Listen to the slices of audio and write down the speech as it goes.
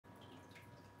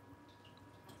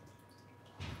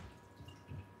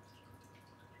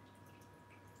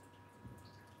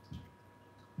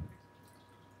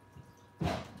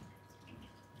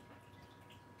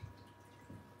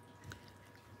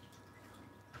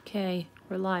Okay,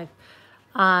 we're live.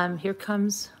 Here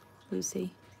comes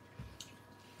Lucy.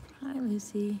 Hi,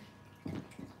 Lucy.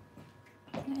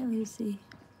 Hi, Lucy.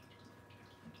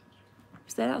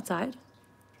 Is that outside?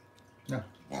 No.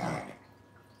 Hi,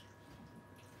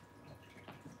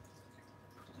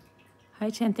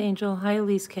 10th Angel. Hi,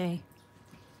 Elise K.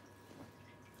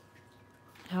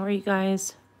 How are you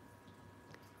guys?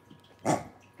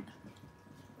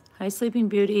 Hi, Sleeping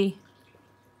Beauty.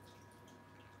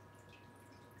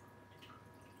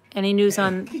 Any news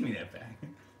on Give me that back.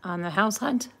 on the house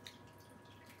hunt?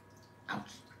 Ouch.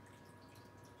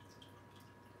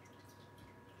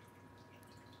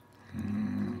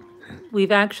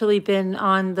 We've actually been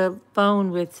on the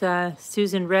phone with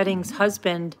Susan Redding's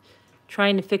husband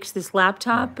trying to fix this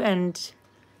laptop, and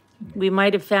we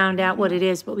might have found out what it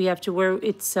is, but we have to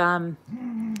it's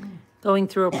going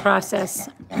through a process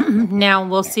now.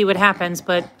 We'll see what happens,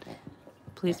 but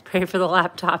please pray for the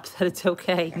laptop that it's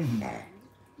okay.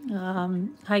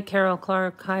 Hi, Carol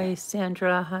Clark. Hi,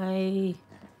 Sandra. Hi,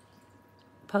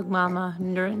 Pug Mama,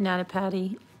 Nana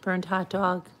Patty, Burned Hot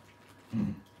Dog.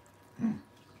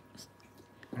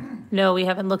 No, we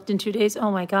haven't looked in 2 days.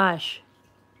 Oh my gosh.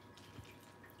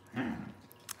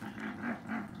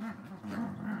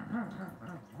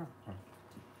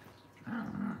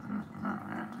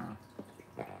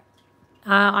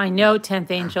 I know,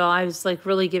 10th Angel. I was like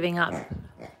really giving up.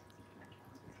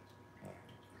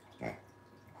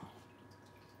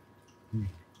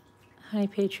 Hi,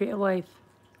 Patriot Wife.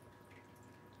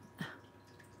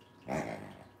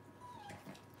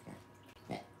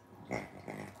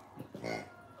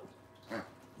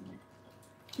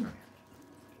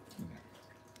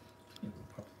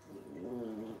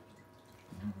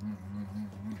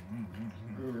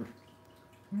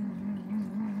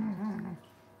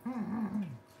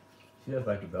 She does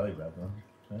like a belly rub, though.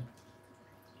 Huh?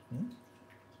 Hmm?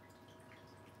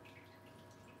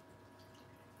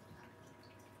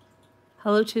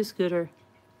 Hello to Scooter.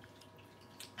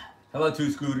 Hello,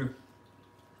 to Scooter.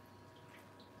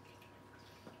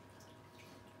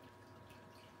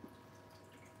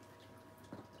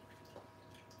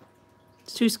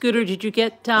 To Scooter, did you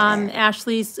get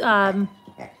Ashley's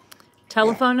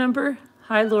telephone number?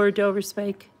 Hi, Laura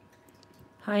Doverspike.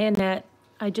 Hi, Annette.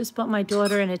 I just bought my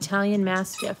daughter an Italian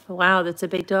Mastiff. Wow, that's a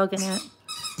big dog, Annette.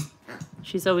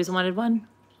 She's always wanted one.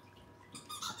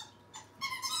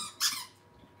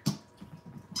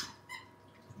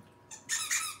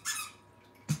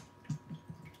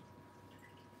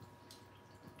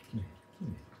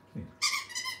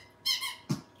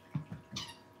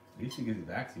 Lucie gives it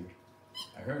back to you.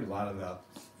 I heard a lot of the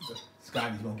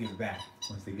Scotties won't give it back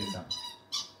once they get something.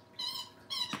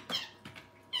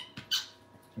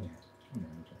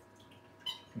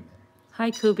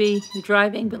 Hi, Kubi. You're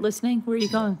driving but listening? Where are you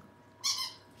going?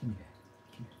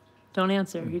 Don't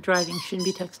answer. You're driving. You shouldn't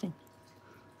be texting.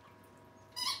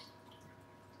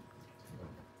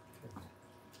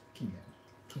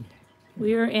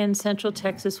 We are in Central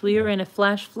Texas. We are in a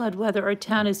flash flood weather. Our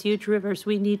town is huge rivers.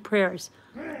 We need prayers.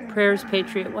 Prayers,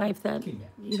 Patriot Wife, that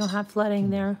you don't have flooding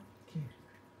there.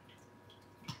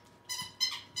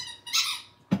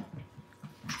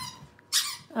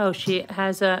 Oh, she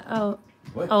has a,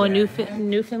 a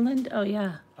Newfoundland? Oh,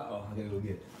 yeah. Uh-oh, I gotta go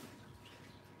get it.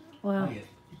 Wow. I'll get it.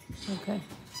 Okay.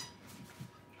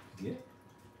 Get it?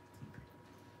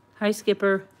 Hi,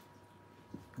 Skipper.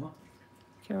 Come on.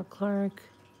 Carol Clark.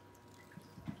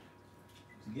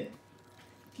 You get it?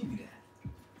 Give me that.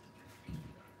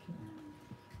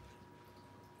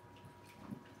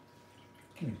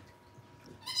 Come here.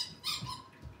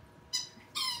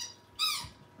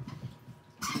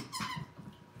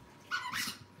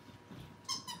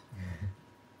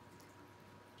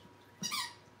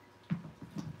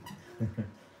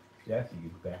 She actually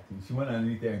gets back to you. She went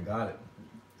underneath there and got it.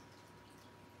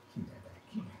 Give me that back.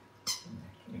 Give me that.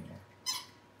 Give me that.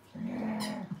 Give me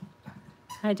that.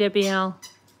 Hi, Debbie L.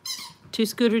 To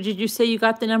Scooter, did you say you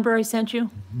got the number I sent you?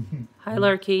 Hi,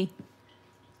 Larky.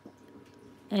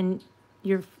 And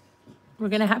we're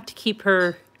going to have to keep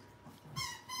her,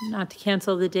 not to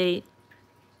cancel the date.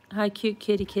 Hi, cute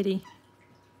kitty kitty.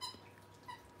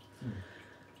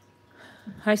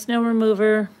 Hi, Snow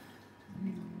Remover.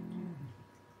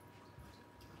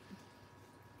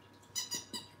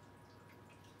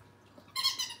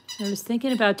 I was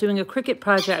thinking about doing a cricket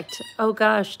project. Oh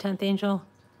gosh, 10th Angel.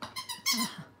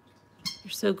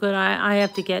 You're so good. I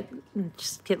have to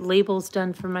just get labels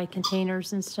done for my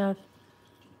containers and stuff.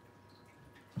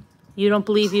 You don't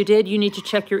believe you did? You need to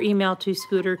check your email to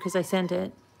Scooter because I sent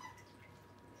it.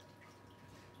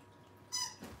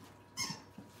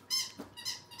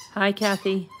 Hi,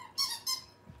 Kathy.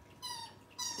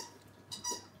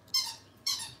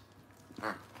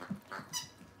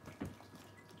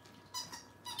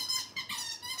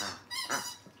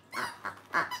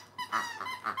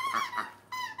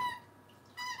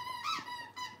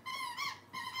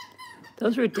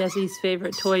 Those were Desi's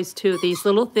favorite toys too. These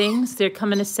little things, they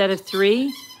come in a set of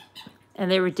 3,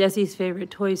 and they were Desi's favorite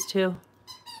toys too.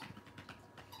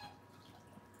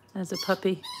 As a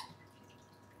puppy.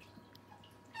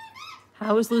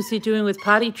 How is Lucy doing with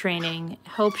potty training?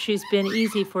 Hope she's been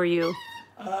easy for you.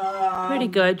 Pretty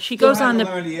good. She goes on the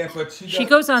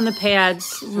goes on the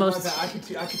pads most. I could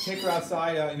take her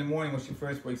outside in the morning when she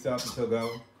first wakes up and she'll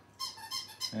go.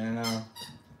 And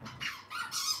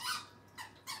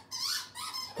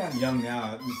she's kind of young now.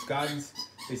 I mean, Scotty's.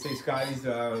 They say Scotty's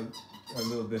a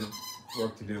little bit of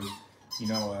work to do. You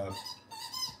know.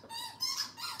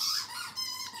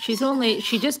 She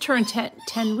just turned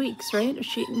 10 weeks, right?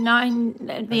 She 9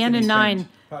 at the end of 9.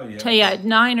 Probably, yeah,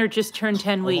 9 or just turned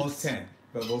 10 weeks. Almost 10.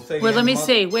 But we'll say. Well, let me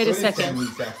see. Wait a second. 10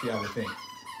 weeks actually, I would think.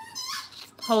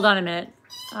 Hold on a minute.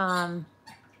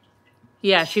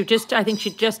 Yeah, I think she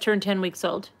just turned 10 weeks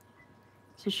old.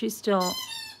 So she's still.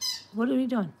 What are we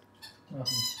doing?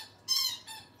 Nothing.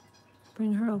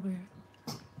 Bring her over here.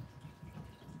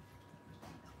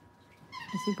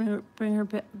 Lucy, bring her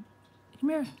back. Come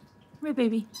here. Come here,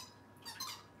 baby.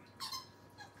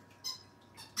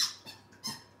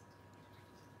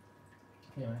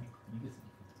 Yeah, right. You get some.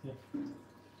 Yeah.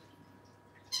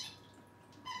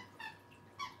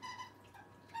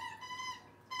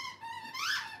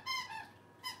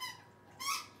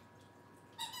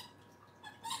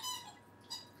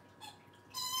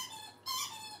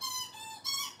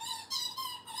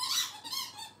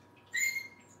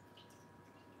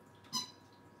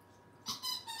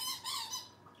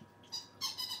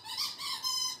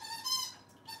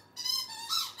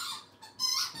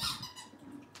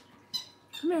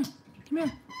 Come here. Come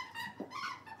here.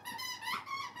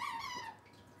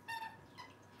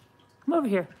 Come over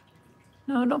here.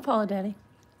 No, don't follow Daddy.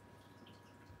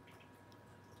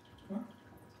 Huh?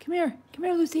 Come here. Come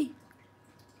here, Lucy.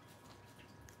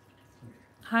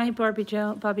 Hi, Bobby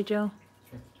Joe.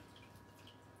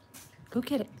 Go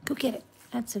get it. Go get it.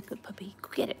 That's a good puppy. Go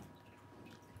get it.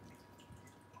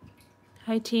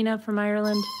 Hi, Tina from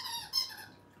Ireland.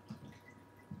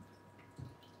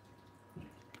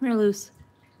 Come here, Luce.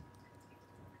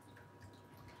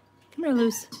 Come here,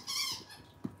 Luce.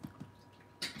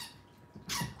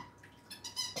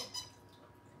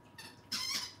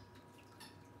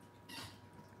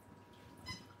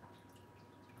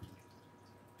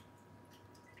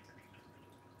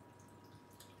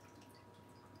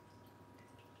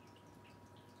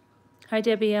 Hi,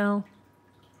 Debbie L.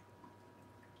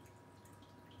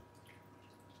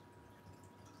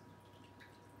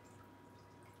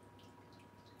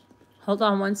 Hold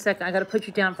on 1 second. I got to put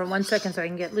you down for 1 second so I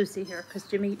can get Lucy here because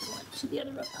Jimmy went to the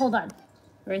other room. Hold on.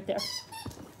 Right there.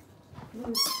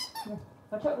 Luce. Here.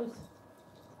 Watch out, Luce.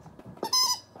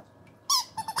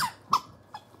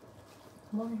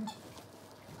 Come over here.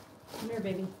 Come here,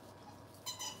 baby.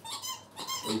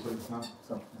 Are you putting something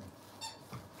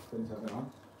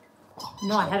on?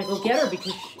 No, I had to go get her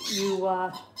because you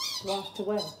walked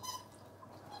away.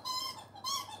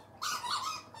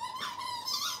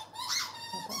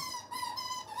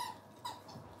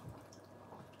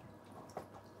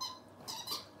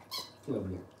 Get over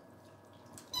here.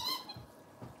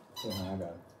 Yeah, I got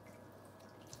it.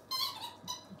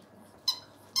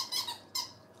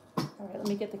 All right, let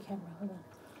me get the camera. Hold on.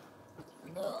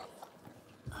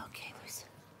 Okay, Lucy.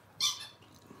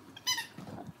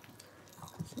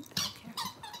 Sit back here.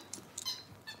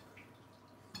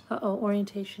 Uh-oh,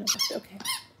 orientation. Okay.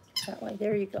 That way.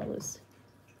 There you go, Luce.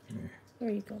 There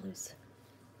you go, Luce.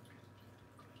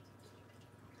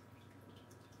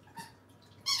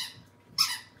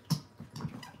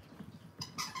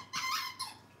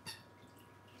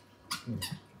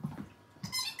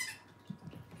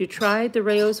 You tried the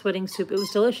Rayo's wedding soup. It was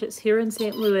delicious. Here in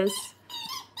St. Louis,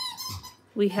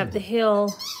 we have the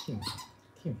Hill,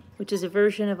 which is a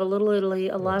version of a Little Italy.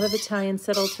 A lot of Italians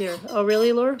settled here. Oh,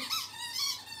 really, Laura?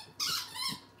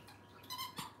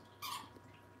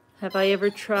 Have I ever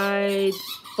tried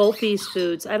Volpe's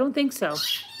foods? I don't think so.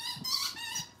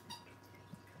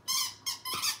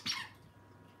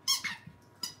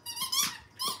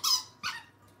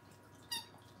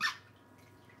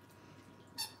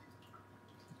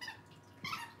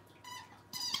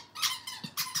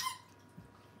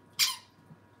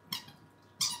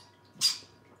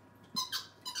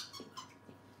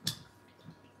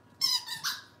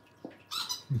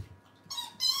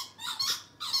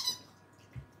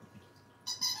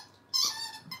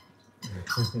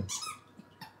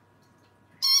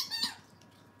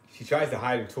 She tries to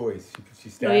hide her toys. She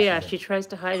stashes Oh yeah, them. she tries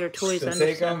to hide her toys She'll under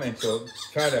take stuff. them and she'll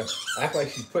try to act like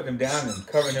she's putting them down and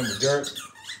covering them with dirt.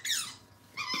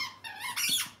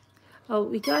 Oh,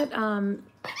 we got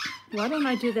Why don't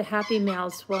I do the Happy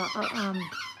Meals? Well,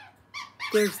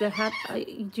 there's the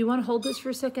do you want to hold this for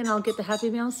a second? I'll get the Happy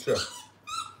Meals. Sure.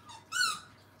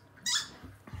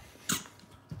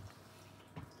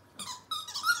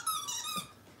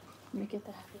 Let me get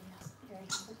the Happy Meals. Here, I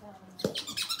can put that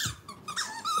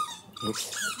on.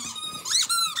 Oops.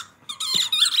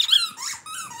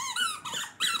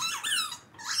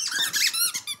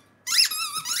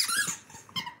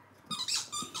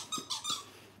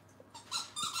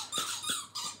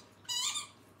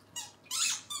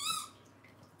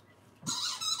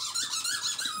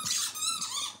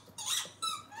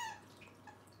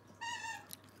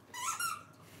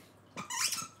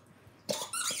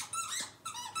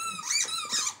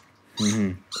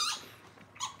 Mm-hmm.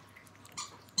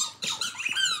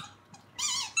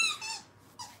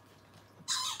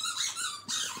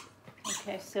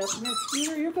 Okay, so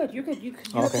you're good. You're good. You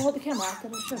have to hold the camera. I'm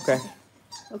gonna show Okay.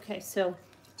 Okay, so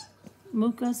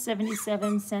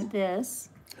Muka77 sent this.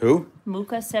 Who?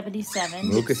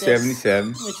 Muka77.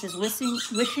 Muka77. Which is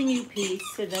wishing you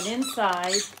peace. And then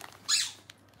inside,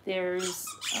 there's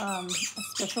a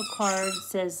special card. It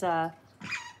says, what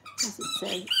does it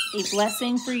say? A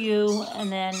blessing for you.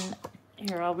 And then,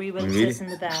 here, I'll read what it says in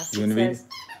the back. It says,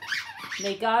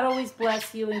 may God always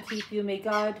bless you and keep you. May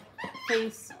God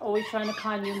face always shine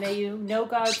upon you. May you know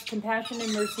God's compassion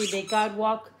and mercy. May God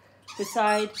walk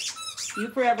beside you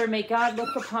forever. May God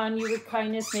look upon you with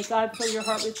kindness. May God fill your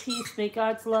heart with peace. May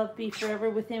God's love be forever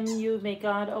within you. May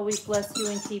God always bless you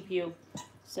and keep you.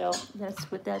 So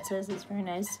that's what that says. It's very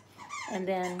nice. And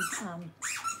then,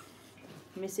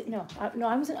 let me see. No,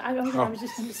 I was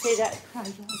just going to say that. I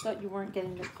thought you weren't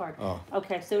getting the card. Oh.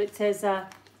 Okay, so it says,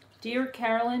 Dear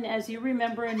Carolyn, as you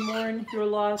remember and mourn your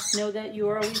loss, know that you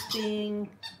are always being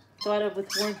thought of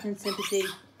with warmth and sympathy.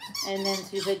 And then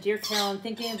she said, Dear Carolyn,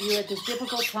 thinking of you at this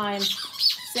difficult time,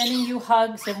 sending you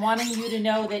hugs and wanting you to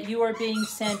know that you are being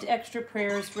sent extra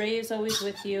prayers. Ray is always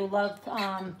with you. Love,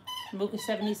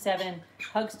 Muka77.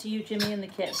 Hugs to you, Jimmy, and the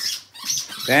kids.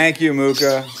 Thank you,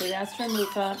 Muka. So that's from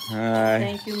Muka. Hi.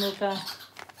 Thank you, Muka.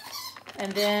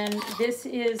 And then this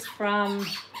is from...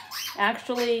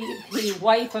 actually, the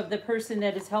wife of the person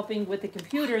that is helping with the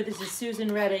computer. This is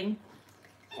Susan Redding.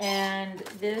 And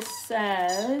this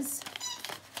says,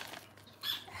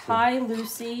 Hi,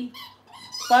 Lucy.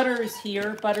 Butters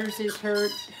here. Butters is her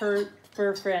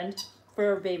fur friend,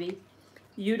 fur baby.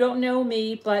 You don't know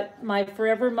me, but my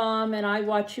forever mom and I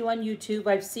watch you on YouTube.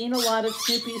 I've seen a lot of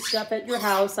Snoopy stuff at your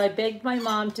house. I begged my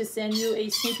mom to send you a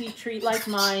Snoopy treat like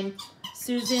mine.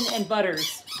 Susan and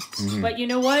Butters. Mm-hmm. But you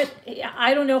know what?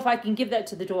 I don't know if I can give that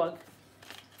to the dog.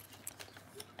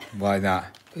 Why not?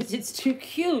 Because it's too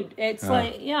cute. It's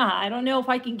like, yeah, I don't know if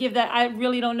I can give that. I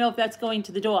really don't know if that's going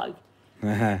to the dog.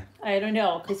 I don't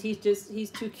know, because he's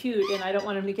too cute, and I don't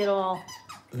want him to get all...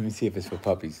 Let me see if it's for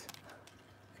puppies.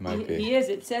 It might be. He is.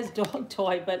 It says dog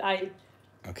toy, but I...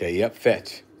 Okay, yep,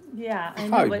 fetch. Yeah, I know.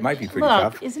 Probably But might be pretty look,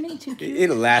 tough. Isn't he too cute?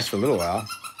 It'll last for a little while.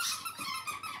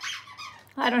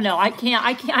 I don't know. I think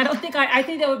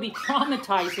that would be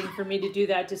traumatizing for me to do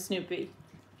that to Snoopy.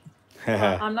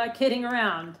 I'm not kidding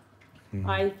around.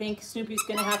 I think Snoopy's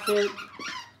going to have to,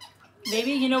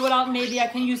 maybe, you know what, maybe I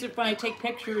can use it when I take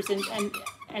pictures and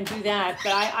do that.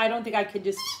 But I don't think I could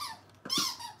just,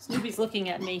 Snoopy's looking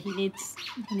at me. He needs.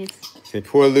 Said,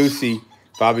 poor Lucy.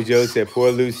 Bobby Joe said,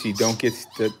 poor Lucy, doesn't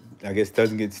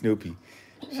get Snoopy.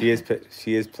 She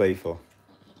is playful.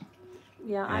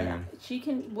 Yeah,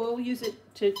 we'll use it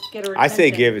to get her attention. I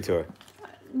say give it to her.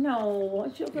 No, I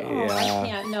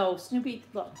can't. No, Snoopy,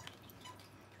 look.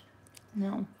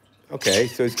 No. Okay,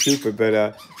 so it's cute,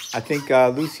 but I think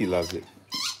Lucy loves it.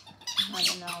 I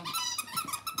don't know.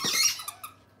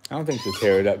 I don't think she'll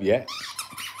tear it up yet.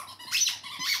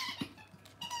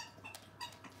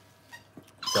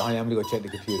 So, honey, I'm going to go check the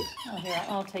computer. Oh, here,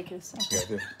 I'll take this. You got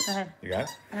this? Go ahead. You got it?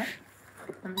 All right.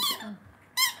 Let me see.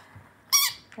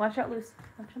 Watch out, Luce.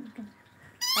 I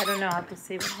don't know. I have to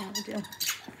see what I want to do.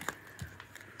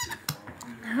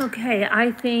 Okay,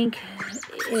 I think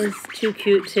is too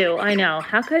cute too. I know.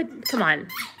 How could? Come on.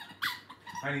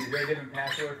 Honey, is there a different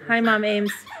password? Hi, Mom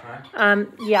Ames. Huh?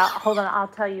 Yeah. Hold on. I'll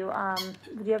tell you.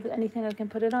 Do you have anything I can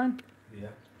put it on? Yeah.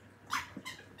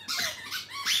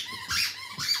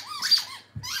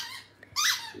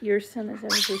 Your son is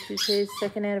today's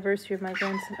second anniversary of my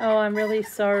grandson. Oh, I'm really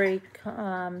sorry.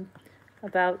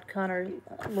 About Connor,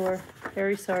 Laura.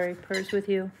 Very sorry. Prayers with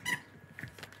you.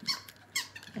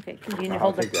 Okay, can you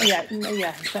hold it? Yeah, no,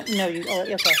 you. Oh,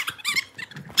 okay.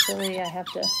 So I have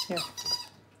to here.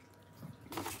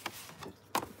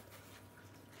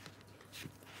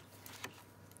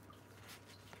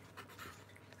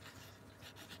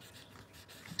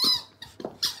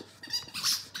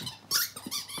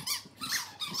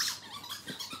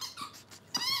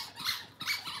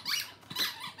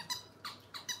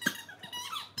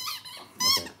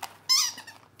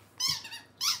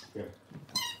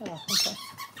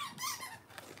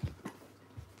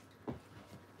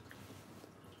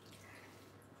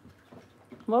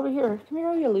 Come over here. Come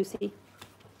here, Lucy.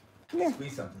 Come here.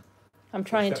 Squeeze something. I'm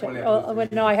trying Step on to. that Oh, green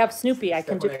no, I have Snoopy. I Step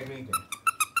can on do. that green thing.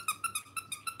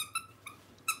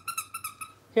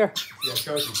 Here. Yeah,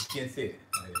 show it to you. You can't see it.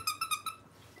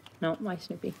 No, my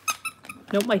Snoopy.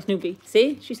 No, my Snoopy.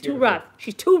 See? She's too Give it rough.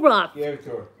 She's too rough. Give it to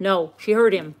her. No, she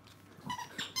hurt him.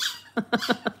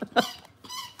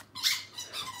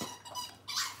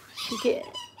 She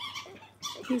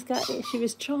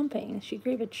was chomping. She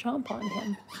gave a chomp on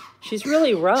him. She's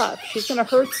really rough. She's going to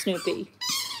hurt Snoopy.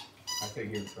 I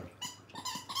think give it to her.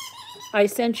 I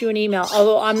sent you an email.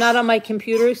 Although I'm not on my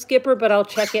computer, Skipper, but I'll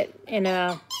check it in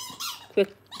a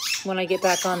quick when I get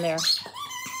back on there.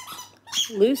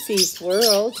 Lucie's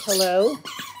World. Hello.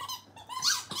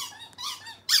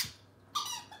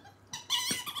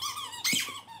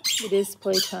 It is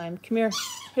playtime. Come here.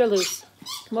 Here, Luce.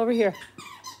 Come over here.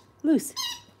 Luce.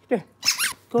 Here.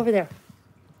 Go over there.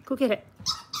 Go get it.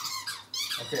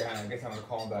 Okay, I guess I'm going to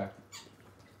call him back.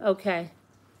 Okay.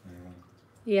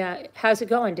 Yeah. How's it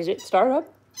going? Did it start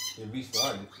up? It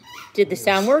restarted. Did the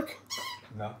sound work?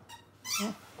 No.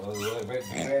 Oh. Well, the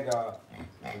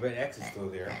red X is still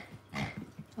there.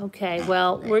 Okay,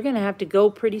 well, we're going to have to go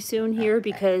pretty soon here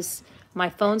because my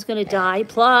phone's going to die.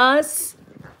 Plus,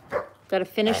 got to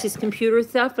finish this computer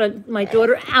stuff. But my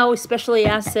daughter, especially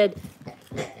asked, said,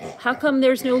 how come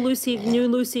there's no new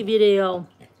Lucie video?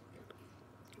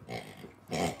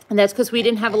 And that's because we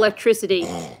didn't have electricity.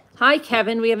 Hi,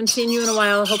 Kevin. We haven't seen you in a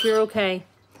while. I hope you're okay.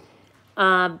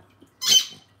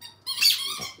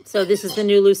 So this is the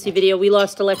new Lucie video. We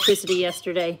lost electricity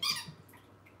yesterday.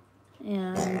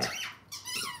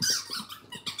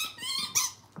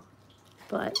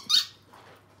 But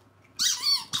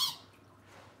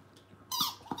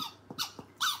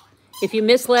if you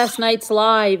missed last night's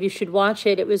live, you should watch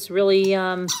it. It was really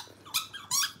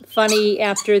funny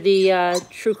after the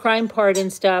true crime part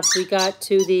and stuff. We got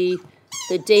to the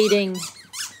dating,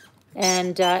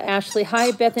 and Ashley,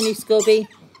 hi, Bethany Scobie.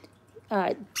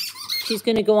 She's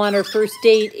going to go on her first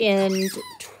date in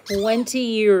 20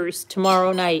 years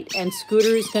tomorrow night, and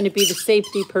Scooter is going to be the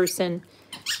safety person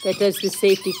that does the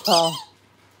safety call.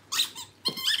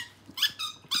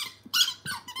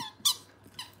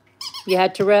 You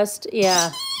had to rest?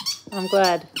 Yeah, I'm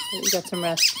glad that you got some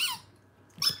rest.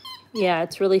 Yeah,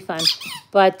 it's really fun.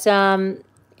 But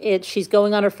she's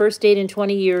going on her first date in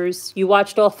 20 years. You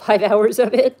watched all 5 hours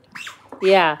of it?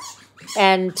 Yeah.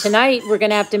 And tonight we're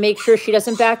going to have to make sure she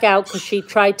doesn't back out because she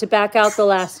tried to back out the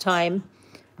last time.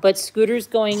 But Scooter's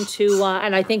going to,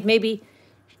 and I think maybe,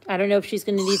 I don't know if she's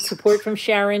going to need support from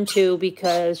Sharon too,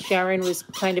 because Sharon was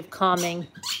kind of calming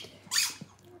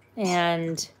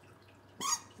and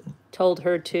told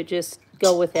her to just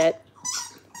go with it.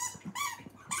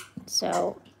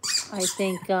 So I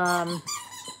think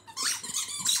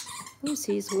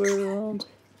Lucie's World.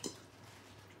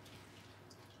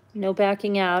 No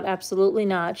backing out. Absolutely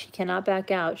not. She cannot back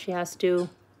out. She has to.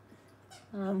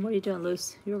 What are you doing,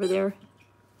 Luce? You over there?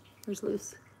 Where's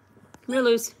Luce? Come here,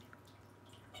 Luce.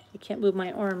 I can't move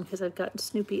my arm because I've got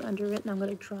Snoopy under it, and I'm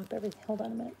going to drop everything. Hold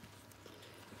on a minute.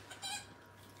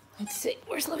 Let's see.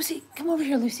 Where's Lucie? Come over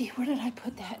here, Lucie. Where did I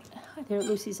put that? There,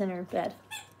 Lucie's in her bed.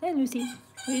 Hey, Lucie.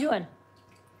 What are you doing?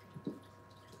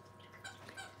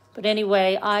 But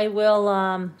anyway, I will,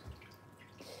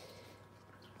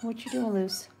 what you doing,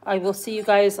 Luce? I will see you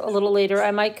guys a little later. I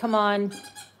might come on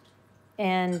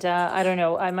and, I don't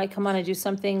know, I might come on and do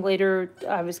something later.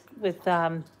 I was with,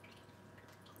 I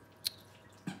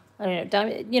don't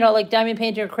know, like diamond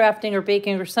painting or crafting or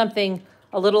baking or something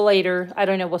a little later. I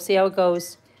don't know. We'll see how it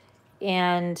goes.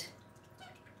 And,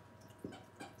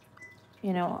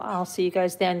 you know, I'll see you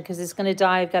guys then because it's going to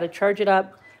die. I've got to charge it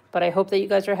up. But I hope that you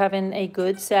guys are having a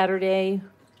good Saturday.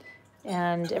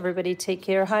 And everybody take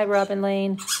care. Hi, Robin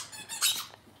Lane.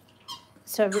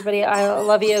 So everybody, I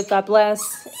love you. God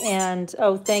bless. And,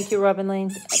 oh, thank you, Robin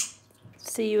Lane.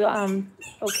 See you,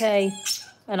 okay.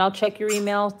 And I'll check your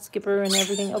email, Skipper, and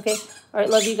everything. Okay. All right,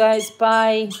 love you guys.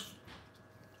 Bye.